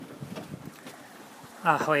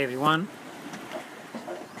Hi everyone,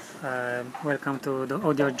 welcome to the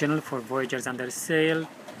audio journal for Voyagers Under Sail.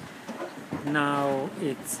 Now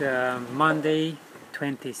it's Monday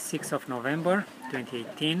 26th of November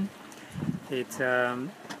 2018. It's 8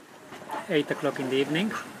 o'clock in the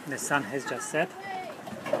evening, the sun has just set.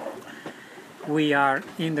 We are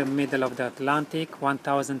in the middle of the Atlantic,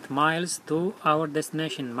 1000 miles to our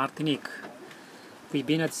destination, Martinique. We've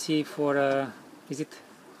been at sea for, is it,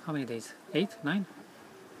 how many days? 8, 9?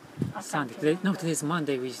 Sunday. Today is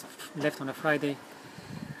Monday. We left on a Friday.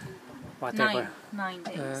 Whatever. 9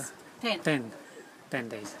 days. 10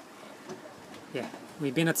 days. Yeah,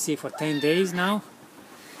 we've been at sea for 10 days now.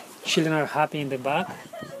 Children are happy in the back.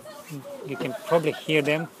 You can probably hear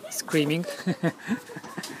them screaming.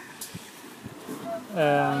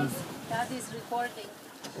 That is recording.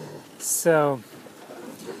 So,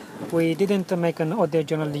 we didn't make an audio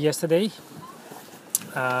journal yesterday,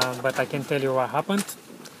 but I can tell you what happened.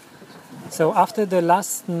 So after the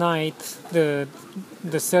last night, the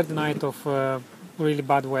third night of really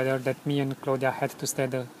bad weather that me and Claudia had to stay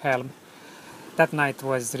at the helm, that night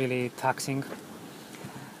was really taxing.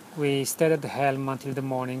 We stayed at the helm until the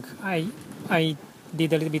morning. I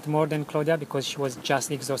did a little bit more than Claudia because she was just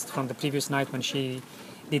exhausted from the previous night when she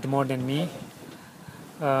did more than me.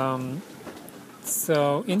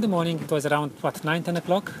 So in the morning it was around 9-10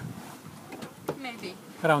 o'clock? Maybe.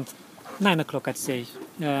 Around 9 o'clock I'd say.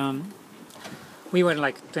 We were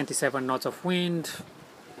like 27 knots of wind,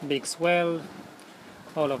 big swell,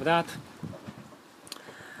 all of that.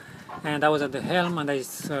 And I was at the helm, and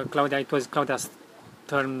it was Claudia's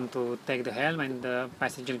turn to take the helm, and I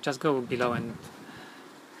said, just go below and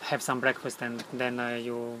have some breakfast, and then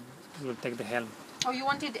you'll take the helm. Oh, you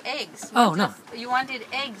wanted eggs? You wanted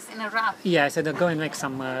eggs in a wrap? Yeah, I said, go and make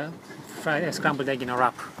some scrambled egg in a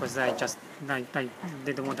wrap, because I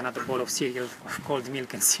didn't want another bowl of cereal, of cold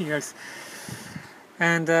milk and cereals.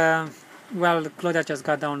 And Claudia just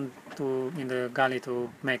got down in the galley to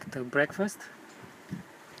make the breakfast.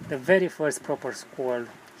 The very first proper squall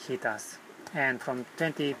hit us, and from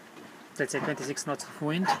 26 knots of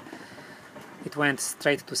wind, it went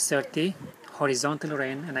straight to 30, horizontal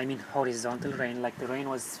rain, and I mean horizontal rain, like the rain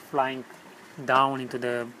was flying down into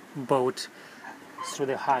the boat through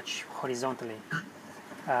the hatch horizontally.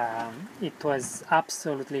 It was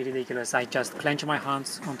absolutely ridiculous. I just clenched my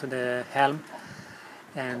hands onto the helm,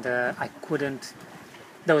 and I couldn't.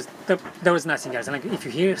 There was nothing else. Like if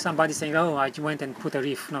you hear somebody saying, "Oh, I went and put a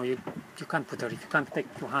reef," no, you can't put a reef. You can't take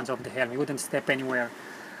your hands off the helm. You wouldn't step anywhere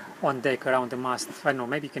on deck around the mast. I don't know.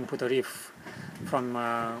 Maybe you can put a reef from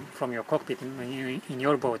your cockpit in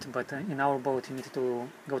your boat, but in our boat you need to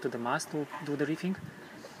go to the mast to do the reefing.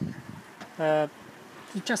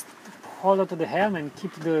 You just hold on to the helm and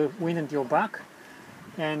keep the wind at your back,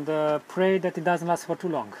 and pray that it doesn't last for too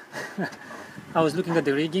long. I was looking at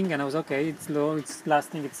the rigging and I was okay. It's low. It's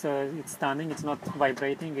lasting. It's standing. It's not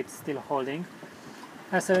vibrating. It's still holding.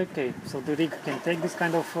 I said okay. So the rig can take this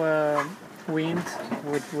kind of wind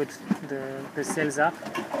with the sails up,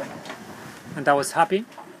 and I was happy.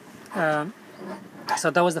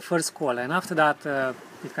 So that was the first call, and after that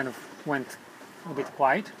it kind of went a bit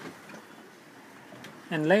quiet.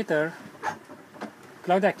 And later,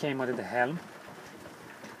 Claudia came out of the helm.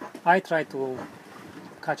 I tried to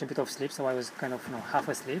catch a bit of sleep, so I was kind of half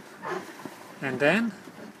asleep. And then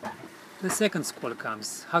the second squall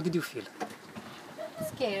comes. How did you feel?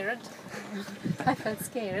 Scared. I felt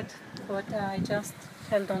scared, but I just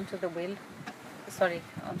held onto the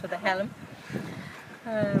onto the helm,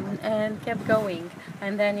 and kept going.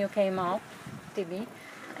 And then you came up to me,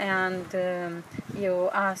 and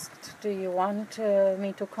you asked, "Do you want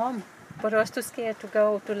me to come?" But I was too scared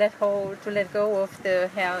to let go of the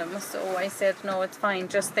helm. So I said, "No, it's fine.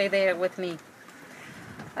 Just stay there with me."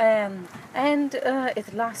 And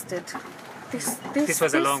it lasted. This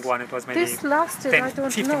was a long one. It was maybe this lasted 10, I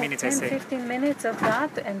don't 15 know, minutes, 10, I say. 15 minutes of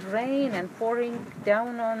that, and rain and pouring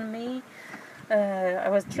down on me. I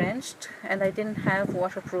was drenched, and I didn't have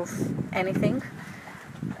waterproof anything.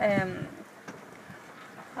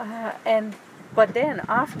 But then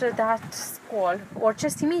after that squall, or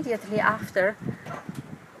just immediately after,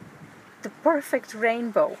 the perfect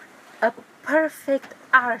rainbow, a perfect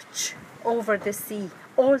arch over the sea,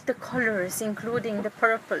 all the colors, including the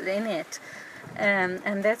purple in it.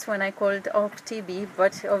 And that's when I called up TB,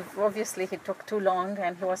 but obviously he took too long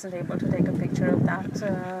and he wasn't able to take a picture of that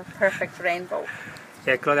perfect rainbow.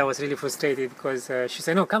 Yeah, Claudia was really frustrated because she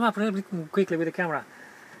said, "No, come up really quickly with the camera."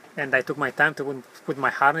 And I took my time to put my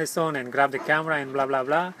harness on and grab the camera and blah blah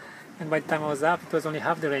blah. And by the time I was up, it was only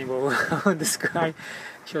half the rainbow on the sky.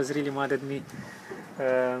 She was really mad at me.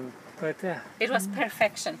 But yeah. It was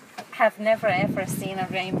perfection. Have never ever seen a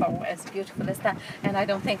rainbow as beautiful as that, and I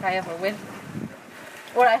don't think I ever will.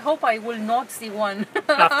 Or I hope I will not see one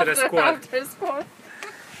After a squall. After a squall.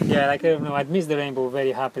 Yeah, like I don't know, I'd miss the rainbow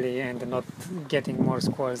very happily and not getting more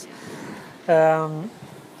squalls.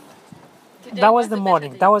 That was the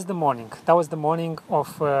morning. That was the morning. That was the morning of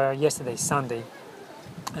yesterday, Sunday,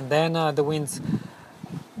 and then the winds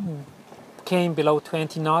came below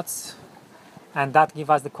 20 knots, and that gave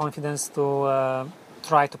us the confidence to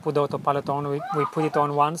try to put the autopilot on. We put it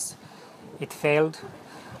on once. It failed.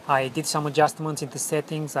 I did some adjustments in the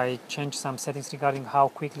settings. I changed some settings regarding how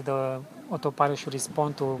quickly the autopilot should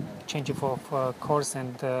respond to changing of course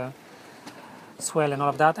and swell and all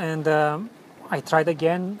of that. And I tried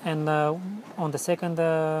again, and on the second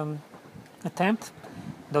attempt,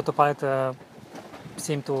 the autopilot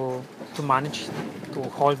seemed to manage to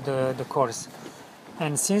hold the course.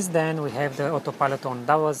 And since then we have the autopilot on.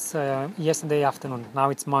 That was yesterday afternoon. Now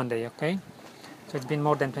it's Monday, okay? So it's been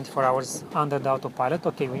more than 24 hours under the autopilot.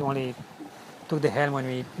 Okay, we only took the helm when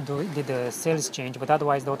we did the sails change, but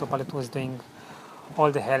otherwise the autopilot was doing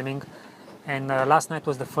all the helming. And last night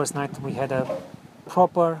was the first night we had a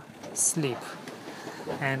proper sleep.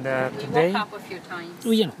 And today, woke up a few times.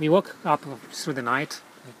 we woke up through the night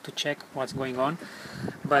to check what's going on,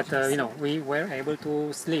 but we were able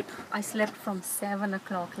to sleep. I slept from 7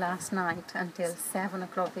 o'clock last night until 7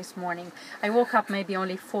 o'clock this morning. I woke up maybe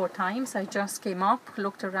only 4 times. I just came up,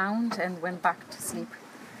 looked around and went back to sleep.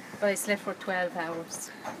 But I slept for 12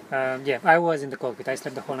 hours. Yeah, I was in the cockpit. I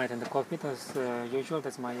slept the whole night in the cockpit as usual.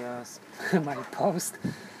 That's my my post.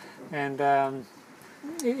 And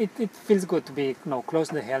it feels good to be close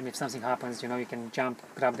to the helm. If something happens, you can jump,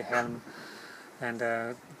 grab the helm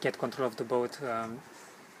and get control of the boat.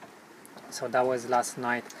 So that was last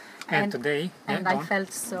night. And today... And I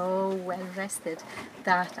felt so well rested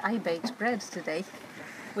that I baked bread today.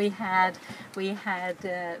 We had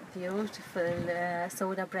beautiful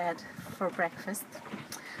soda bread for breakfast,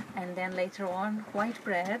 and then later on white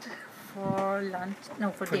bread for lunch.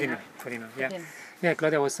 No, for dinner. For dinner. Yeah. Yeah,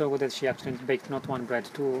 Claudia was so good that she actually baked not one bread,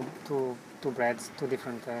 two breads, two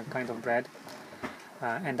different kind of bread,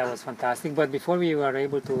 and that was fantastic. But before we were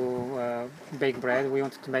able to bake bread, we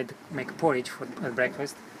wanted to make porridge for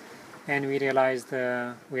breakfast, and we realized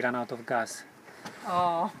we ran out of gas.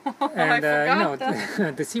 Oh, and I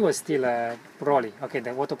forgot the sea was still rolling. Okay,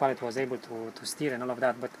 the autopilot was able to steer and all of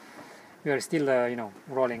that, but we were still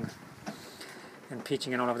rolling and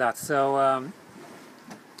pitching and all of that. So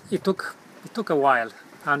it took a while,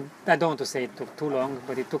 and I don't want to say it took too long,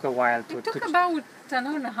 but it took a while to. It took about an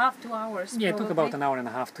hour and a half, 2 hours. Yeah, it took about an hour and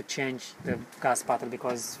a half to change the gas bottle,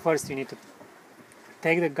 because first you need to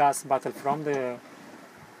take the gas bottle from the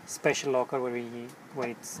special locker where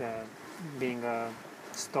it's being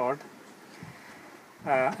stored,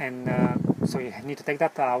 and so you need to take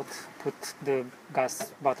that out, put the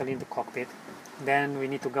gas bottle in the cockpit. Then we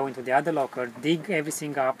need to go into the other locker, dig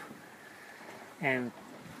everything up, and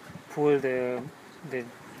pull the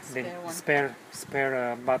spare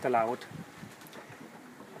bottle out.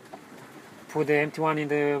 Put the empty one in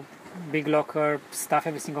the big locker, stuff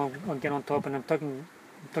everything again on top, and I'm talking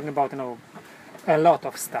about a lot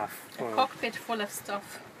of stuff. A cockpit full of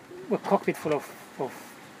stuff. A cockpit full of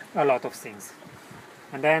a lot of things.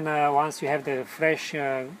 And then once you have the fresh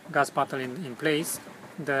gas bottle in place,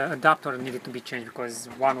 the adapter needed to be changed, because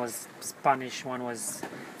one was Spanish, one was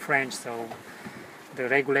French, so the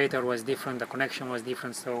regulator was different, the connection was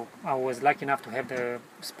different. So I was lucky enough to have the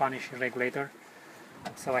Spanish regulator,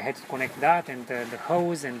 so I had to connect that, and the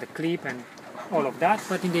hose and the clip and all of that.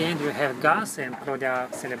 But in the end you have gas, and Claudia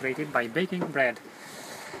celebrated by baking bread.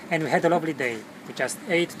 And we had a lovely day. We just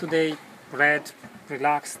ate today, read,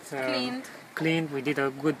 relaxed, cleaned. We did a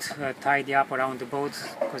good tidy up around the boat,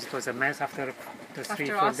 because it was a mess after the 3-4 days.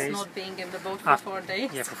 After us not being in the boat for 4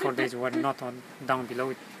 days. Yeah, for 4 days we were not down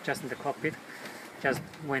below, just in the cockpit. Just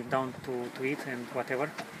went down to eat and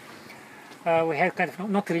whatever. We had kind of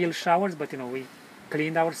not real showers, but we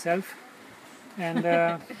cleaned ourselves. And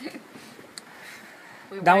that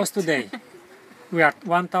was today. We are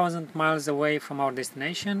 1,000 miles away from our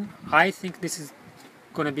destination. I think this is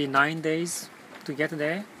going to be 9 days to get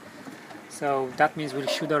there. So that means we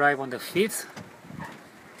should arrive on the 5th.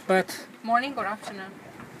 But morning or afternoon?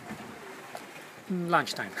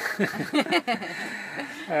 Lunchtime.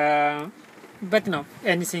 But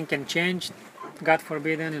anything can change. God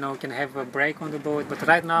forbidden, we can have a break on the boat. But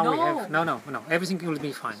right now we have no. Everything will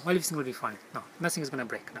be fine. Everything will be fine. No, nothing is going to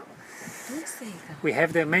break. No. Don't say that. We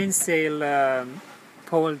have the mainsail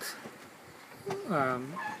poled,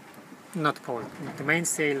 not poled. The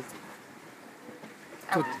mainsail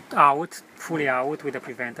fully out with the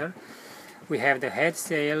preventer. We have the head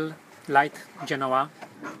sail, light Genoa,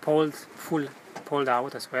 full pulled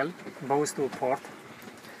out as well, both to port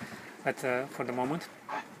for the moment.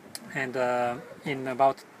 And in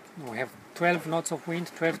about, we have 12 knots of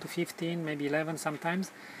wind, 12 to 15, maybe 11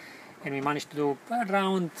 sometimes. And we managed to do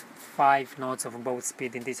around 5 knots of boat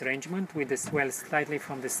speed in this arrangement with the swell slightly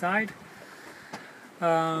from the side.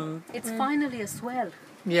 It's finally a swell.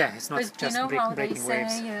 Yeah, it's not But just you know how they breaking say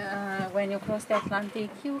waves. when you cross the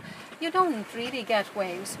Atlantic, you don't really get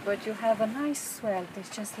waves, but you have a nice swell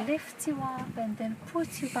that just lifts you up and then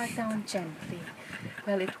puts you back down gently.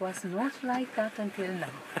 Well, it was not like that until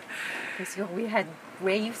now. Because we had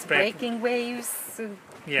waves, breaking waves,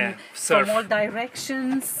 from all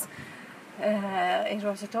directions. It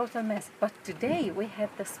was a total mess. But today we had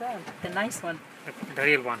the swell, the nice one. The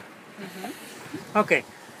real one. Okay.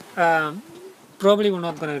 Probably we're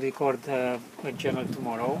not going to record a journal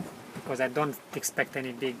tomorrow because I don't expect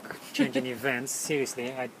any big change in events.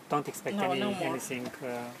 Seriously, I don't expect anything.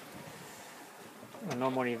 No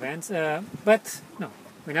more events. But no,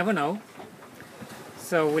 we never know.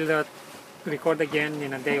 So we'll record again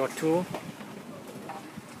in a day or two.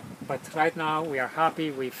 But right now we are happy.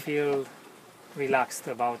 We feel relaxed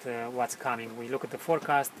about what's coming. We look at the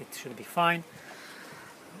forecast. It should be fine.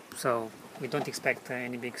 So we don't expect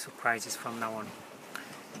any big surprises from now on.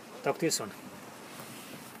 Talk to you soon.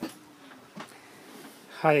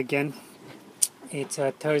 Hi again. It's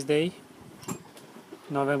Thursday,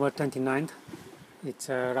 November 29th. It's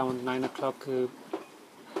around 9 o'clock.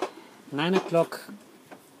 9 o'clock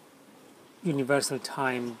universal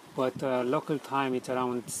time, but local time it's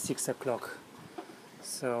around 6 o'clock.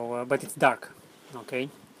 So, but it's dark, okay?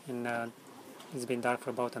 And it's been dark for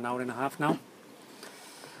about an hour and a half now.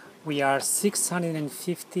 We are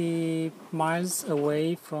 650 miles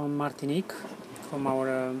away from Martinique, from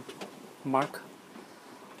our mark,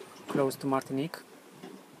 close to Martinique.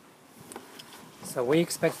 So we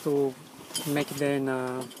expect to make it in,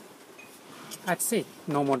 I'd say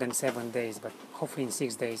no more than 7 days, but hopefully in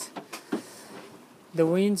 6 days. The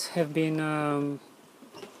winds have been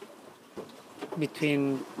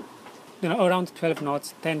between, around 12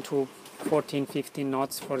 knots, 10 to 14, 15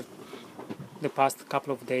 knots for the past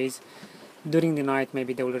couple of days. During the night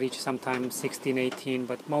maybe they will reach sometime 16, 18,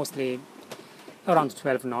 but mostly around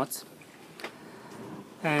 12 knots.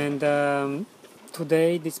 And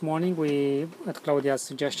today, this morning, we, at Claudia's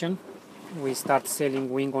suggestion, we start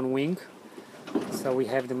sailing wing on wing. So we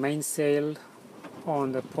have the mainsail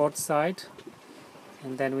on the port side,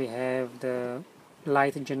 and then we have the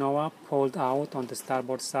light Genoa pulled out on the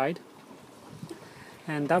starboard side.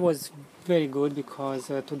 And that was very good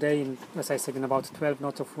because today, as I said, in about 12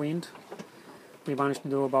 knots of wind, we managed to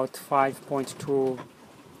do about 5.2,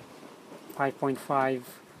 5.5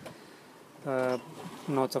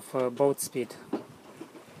 knots of boat speed.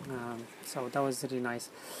 So that was really nice.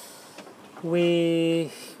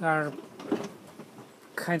 We are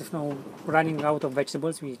kind of now running out of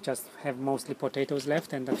vegetables. We just have mostly potatoes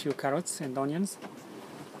left and a few carrots and onions.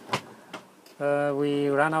 We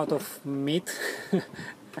ran out of meat.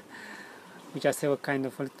 We just have a kind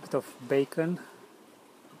of a little bit of bacon.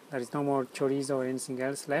 There is no more chorizo or anything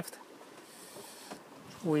else left.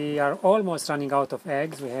 We are almost running out of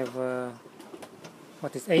eggs. We have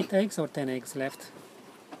 8 eggs or 10 eggs left?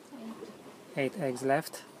 8 eggs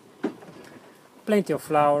left. Plenty of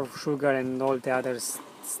flour, sugar and all the other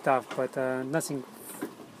stuff, but nothing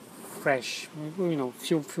fresh.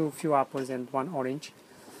 Few apples and 1 orange.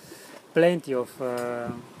 Plenty of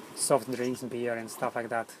soft drinks, beer and stuff like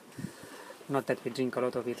that. Not that we drink a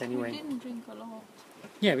lot of it anyway. We didn't drink a lot.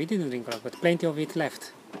 Yeah, we didn't drink a lot, but plenty of it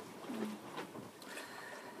left.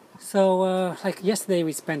 So, like yesterday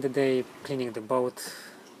we spent the day cleaning the boat.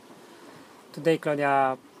 Today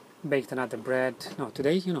Claudia baked another bread. No,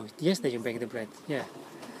 today, yesterday you baked the bread. Yeah.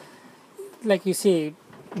 Like you see,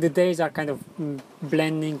 the days are kind of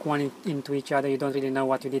blending one into each other. You don't really know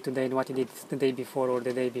what you did today and what you did the day before or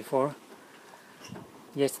the day before.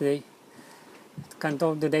 Yesterday.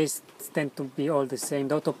 The days tend to be all the same.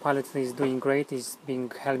 The autopilot is doing great. It's been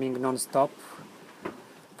helming non-stop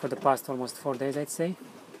for the past almost 4 days, I'd say.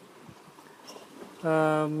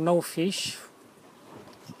 No fish.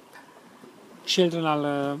 Children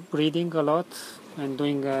are reading a lot and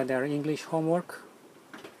doing their English homework.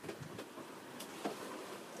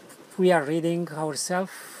 We are reading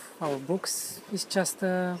ourselves, our books. It's just,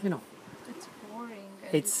 It's boring.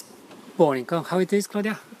 It's boring. How it is,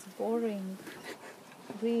 Claudia? It's boring.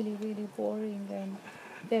 Really, really boring and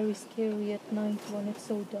very scary at night when it's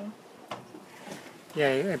so dark.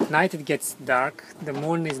 Yeah, at night it gets dark. The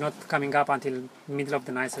moon is not coming up until middle of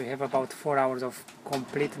the night, so you have about 4 hours of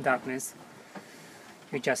complete darkness.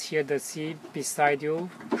 You just hear the sea beside you,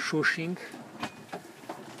 shushing.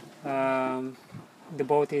 The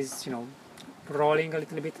boat is, rolling a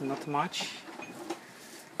little bit, not much.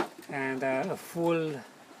 And a full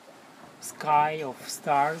sky of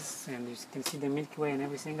stars, and you can see the Milky Way and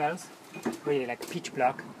everything else. Really like pitch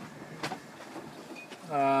black.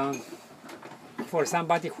 For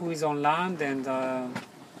somebody who is on land and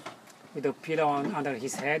with a pillow under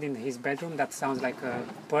his head in his bedroom, that sounds like a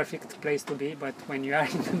perfect place to be. But when you are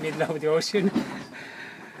in the middle of the ocean,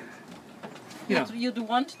 you'd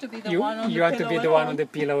want to be the one on the pillow. You want to be the one on the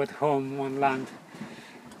pillow at home on land.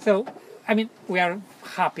 So, I mean, we are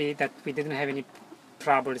happy that we didn't have any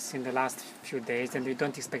troubles in the last few days, and we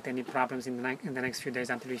don't expect any problems in the next few days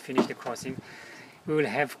until we finish the crossing. We will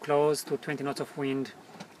have close to 20 knots of wind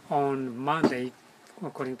on Monday,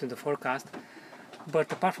 according to the forecast.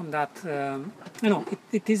 But apart from that,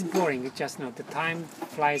 it is boring. It's just, the time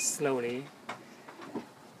flies slowly.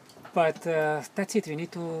 But that's it. We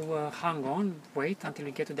need to hang on, wait until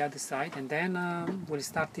we get to the other side, and then we'll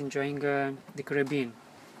start enjoying the Caribbean.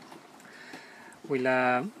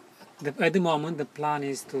 At the moment, the plan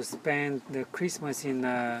is to spend the Christmas in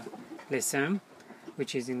Les Saints,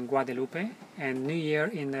 which is in Guadeloupe, and New Year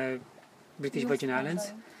in the British Virgin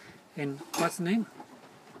Islands. And what's the name?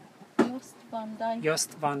 Jost Van Dyke.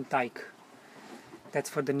 Jost Van Dyke. That's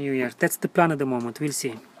for the New Year. That's the plan at the moment. We'll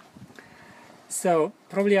see. So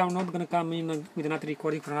probably I'm not going to come in with another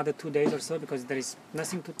recording for another 2 days or so, because there is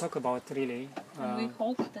nothing to talk about really. And we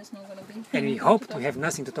hope there's not going to be. And we hope to have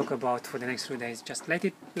nothing to talk about for the next 3 days. Just let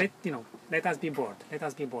us be bored. Let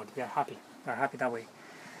us be bored. We are happy. We are happy that way.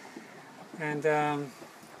 And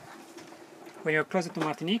when you're closer to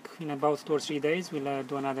Martinique, in about 2 or 3 days, we'll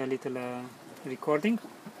do another little recording.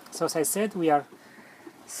 So as I said, we are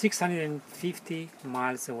 650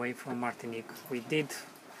 miles away from Martinique. We did,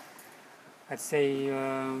 I'd say,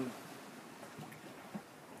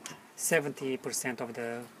 70% of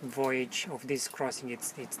the voyage of this crossing.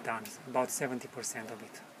 It's done. About 70% of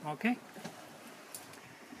it. Okay.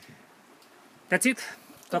 That's it.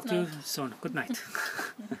 Talk to you soon. Good night.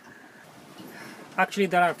 Actually,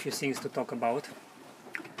 there are a few things to talk about.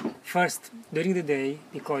 First, during the day,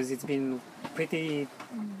 because it's been pretty,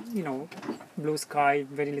 blue sky,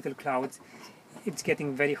 very little clouds, it's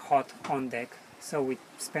getting very hot on deck. So we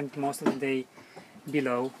spent most of the day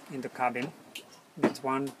below in the cabin. That's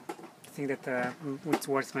one thing that it's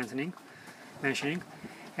worth mentioning.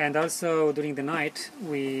 And also during the night,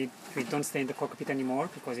 we don't stay in the cockpit anymore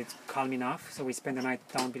because it's calm enough. So we spend the night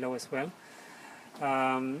down below as well.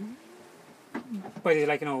 But it's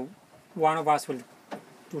like, one of us will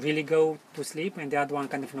really go to sleep, and the other one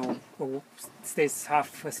kind of, stays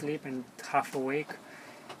half asleep and half awake,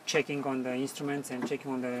 checking on the instruments and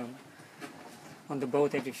checking on the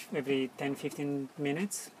boat every 10-15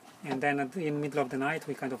 minutes. And then in the middle of the night,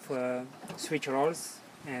 we kind of switch roles,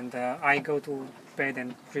 and I go to bed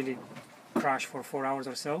and really crash for 4 hours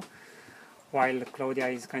or so, while Claudia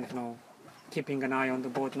is kind of, keeping an eye on the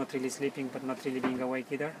boat, not really sleeping, but not really being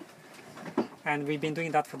awake either. And we've been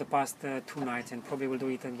doing that for the past 2 nights, and probably will do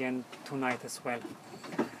it again tonight as well.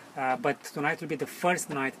 But tonight will be the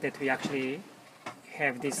first night that we actually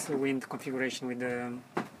have this wind configuration with the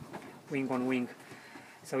wing on wing.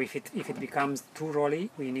 So if it becomes too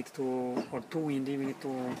rolly, or too windy, we need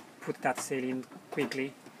to put that sail in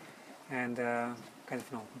quickly and kind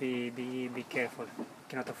of be careful.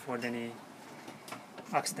 Cannot afford any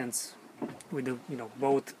accidents with the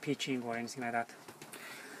boat pitching or anything like that.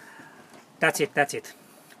 That's it.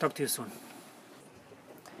 Talk to you soon.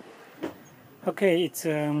 Okay, it's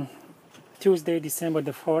Tuesday, December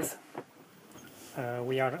the 4th.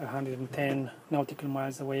 We are 110 nautical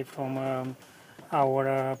miles away from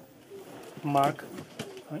our mark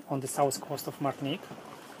on the south coast of Martinique.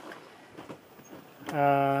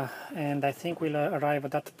 And I think we'll arrive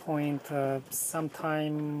at that point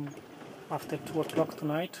sometime after 2 o'clock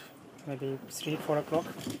tonight, maybe 3-4 o'clock,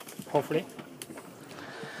 hopefully.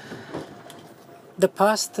 The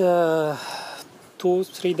past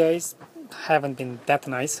 2-3 days haven't been that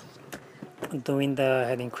nice. The wind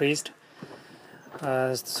had increased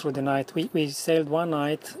through the night. We sailed one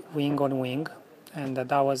night wing on wing, and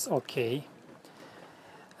that was okay.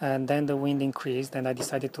 And then the wind increased, and I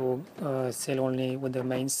decided to sail only with the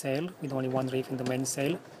mainsail, with only one reef in the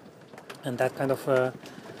mainsail, and that kind of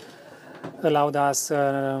allowed us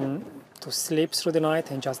to sleep through the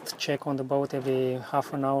night and just check on the boat every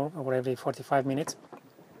half an hour or every 45 minutes.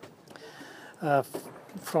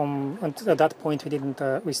 at that point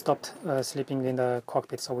we stopped sleeping in the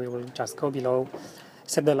cockpit, so we will just go below,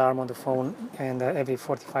 set the alarm on the phone, and every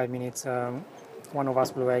 45 minutes one of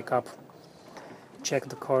us will wake up, check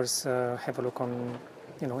the course, have a look on,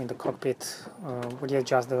 in the cockpit,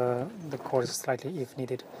 readjust the course slightly if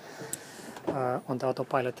needed on the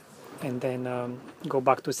autopilot, and then go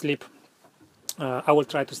back to sleep. I will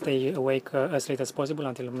try to stay awake as late as possible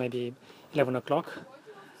until maybe 11 o'clock.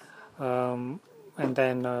 And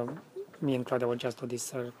then me and Claudia will just do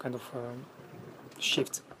this kind of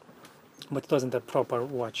shifts. But it wasn't a proper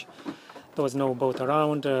watch. There was no boat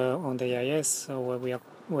around on the AIS, so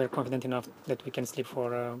we're confident enough that we can sleep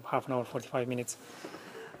for half an hour, 45 minutes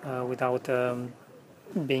without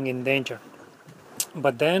being in danger.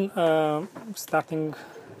 But then, starting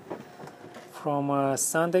from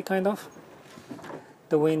Sunday, kind of,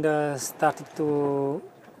 the wind started to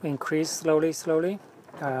increase slowly.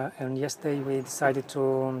 And yesterday we decided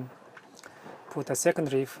to put a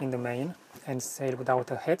second reef in the main and sail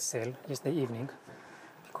without a head sail yesterday evening,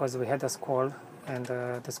 because we had a squall, and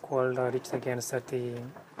the squall reached again 30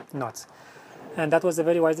 knots. And that was a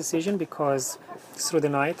very wise decision, because through the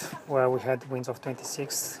night, where we had winds of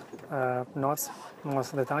 26 knots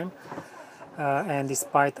most of the time, and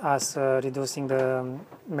despite us reducing the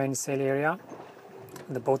mainsail area,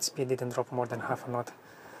 the boat speed didn't drop more than half a knot.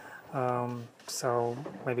 So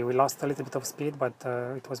maybe we lost a little bit of speed, but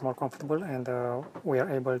it was more comfortable, and we are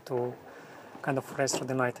able to kind of rest through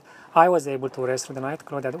the night. I was able to rest through the night.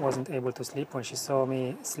 Claudia wasn't able to sleep. When she saw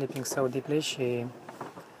me sleeping so deeply, she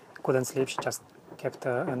couldn't sleep. She just kept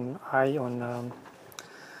an eye on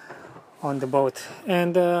the boat.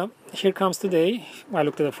 And here comes today. I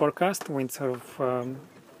looked at the forecast, winds of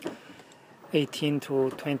 18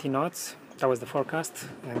 to 20 knots. That was the forecast.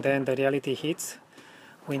 And then the reality hits.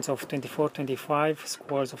 Winds of 24, 25,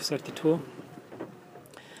 squalls of 32.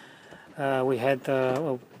 We had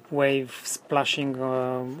a wave splashing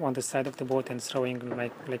on the side of the boat and throwing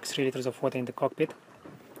like 3 liters of water in the cockpit.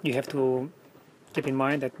 You have to keep in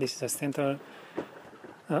mind that this is a center,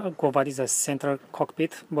 Quo Vadis is a center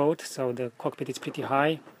cockpit boat, so the cockpit is pretty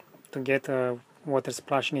high. To get water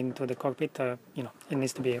splashing into the cockpit, it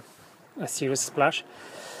needs to be a serious splash.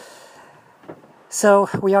 So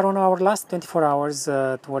we are on our last 24 hours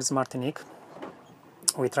towards Martinique.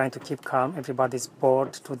 We're trying to keep calm. Everybody's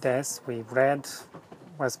bored to death. We read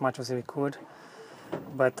as much as we could,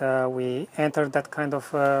 but we entered that kind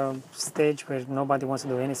of stage where nobody wants to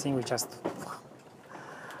do anything. We just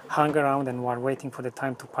hung around and were waiting for the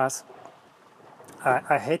time to pass.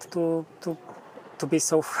 I hate to be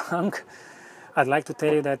so frank. I'd like to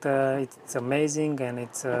tell you that it's amazing and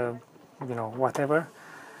it's whatever,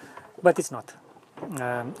 but it's not.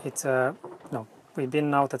 No, we've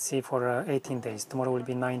been out at sea for 18 days. Tomorrow will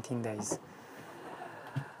be 19 days.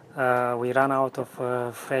 We ran out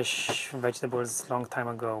of fresh vegetables long time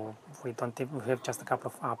ago. We have just a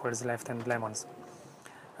couple of apples left and lemons.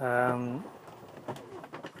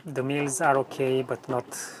 The meals are okay, but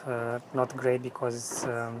not great, because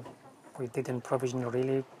we didn't provision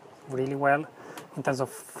really well in terms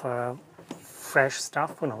of fresh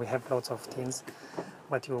stuff. We have lots of tins,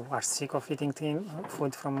 but you are sick of eating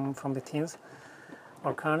food from the tins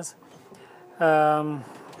or cans.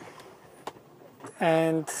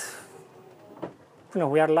 And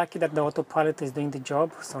we are lucky that the autopilot is doing the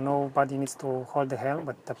job, so nobody needs to hold the helm,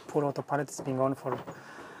 but the poor autopilot is being on for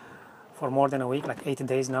more than a week, like 80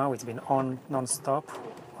 days now. It's been on non-stop.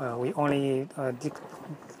 We only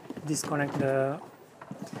disconnect the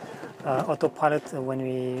autopilot when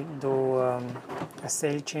we do a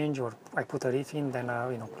sail change, or I put a reef in, then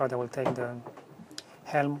Claudia will take the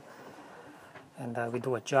helm and we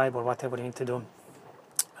do a jibe or whatever we need to do.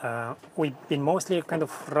 We've been mostly kind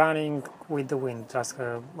of running with the wind, just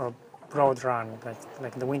a broad run,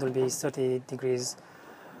 like the wind will be 30 degrees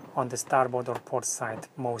on the starboard or port side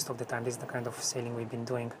most of the time. This is the kind of sailing we've been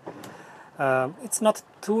doing. It's not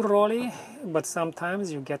too rolly, but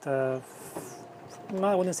sometimes you get I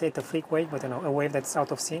wouldn't say it's a freak wave, but a wave that's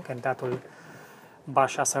out of sync, and that will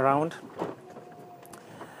bash us around.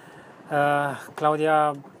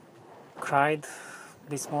 Claudia cried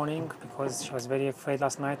this morning because she was very afraid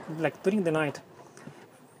last night. Like during the night,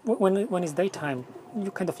 when it's daytime,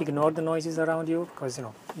 you kind of ignore the noises around you, because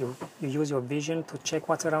you use your vision to check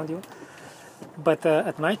what's around you. But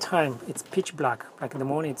at night time, it's pitch black. Like in the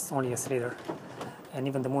morning, it's only a slither, and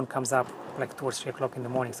even the moon comes up like 2 or 3 o'clock in the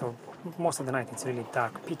morning. So most of the night, it's really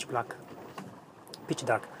dark, pitch black, pitch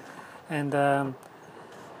dark. And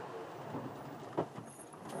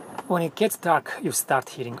when it gets dark, you start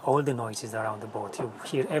hearing all the noises around the boat. You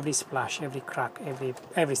hear every splash, every crack,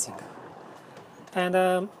 everything.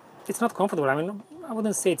 and it's not comfortable. I mean, I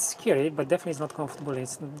wouldn't say it's scary, but definitely it's not comfortable.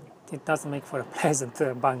 It doesn't make for a pleasant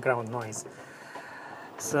background noise.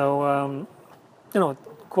 So you know,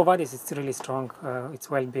 Quo Vadis is really strong. It's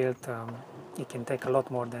well built. It can take a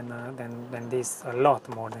lot more than this, a lot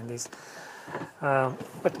more than this.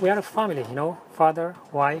 But we are a family, you know, father,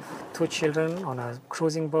 wife, 2 children on a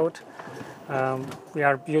cruising boat. We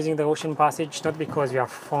are using the ocean passage not because we are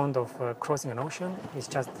fond of crossing an ocean. It's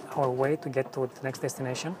just our way to get to the next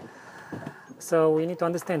destination. So we need to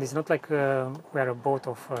understand it's not like we are a boat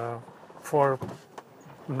of 4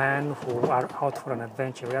 men who are out for an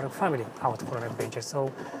adventure. We are a family out for an adventure.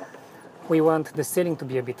 So we want the sailing to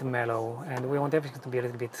be a bit mellow, and we want everything to be a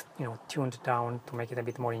little bit, you know, tuned down to make it a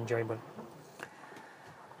bit more enjoyable.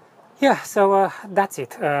 Yeah, so that's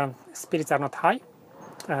it. Spirits are not high,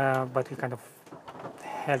 but we kind of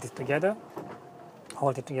hold it together,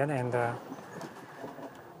 and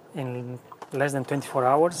in less than 24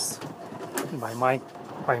 hours,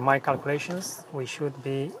 by my calculations, we should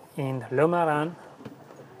be in Le Marin,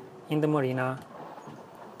 in the marina,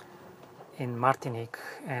 in Martinique,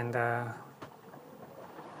 and the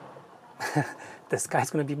sky's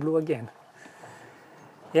gonna be blue again.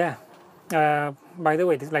 Yeah. By the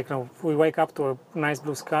way, this, like, you know, we wake up to a nice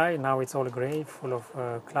blue sky. Now it's all gray, full of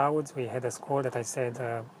clouds. We had a squall that I said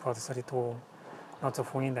about 32 knots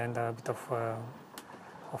of wind and a bit of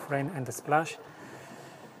rain and a splash.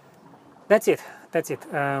 That's it. That's it.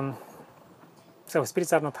 So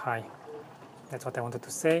spirits are not high. That's what I wanted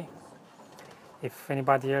to say. If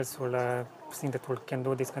anybody else will think that we can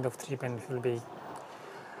do this kind of trip and will be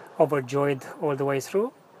overjoyed all the way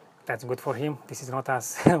through, that's good for him. This is not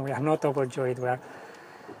us. We are not overjoyed. We are,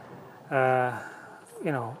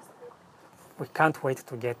 you know, we can't wait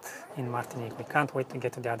to get in Martinique. We can't wait to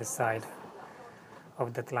get to the other side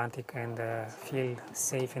of the Atlantic and feel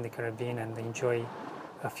safe in the Caribbean and enjoy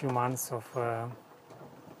a few months of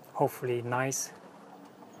hopefully nice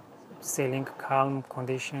sailing, calm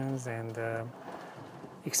conditions, and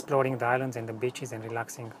exploring the islands and the beaches and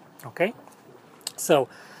relaxing. Okay, so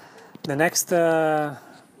the next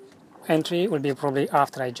entry will be probably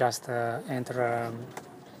after I just enter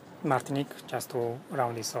Martinique, just to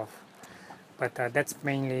round this off. But that's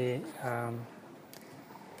mainly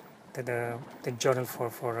the journal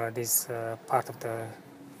for this part of the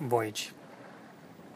voyage.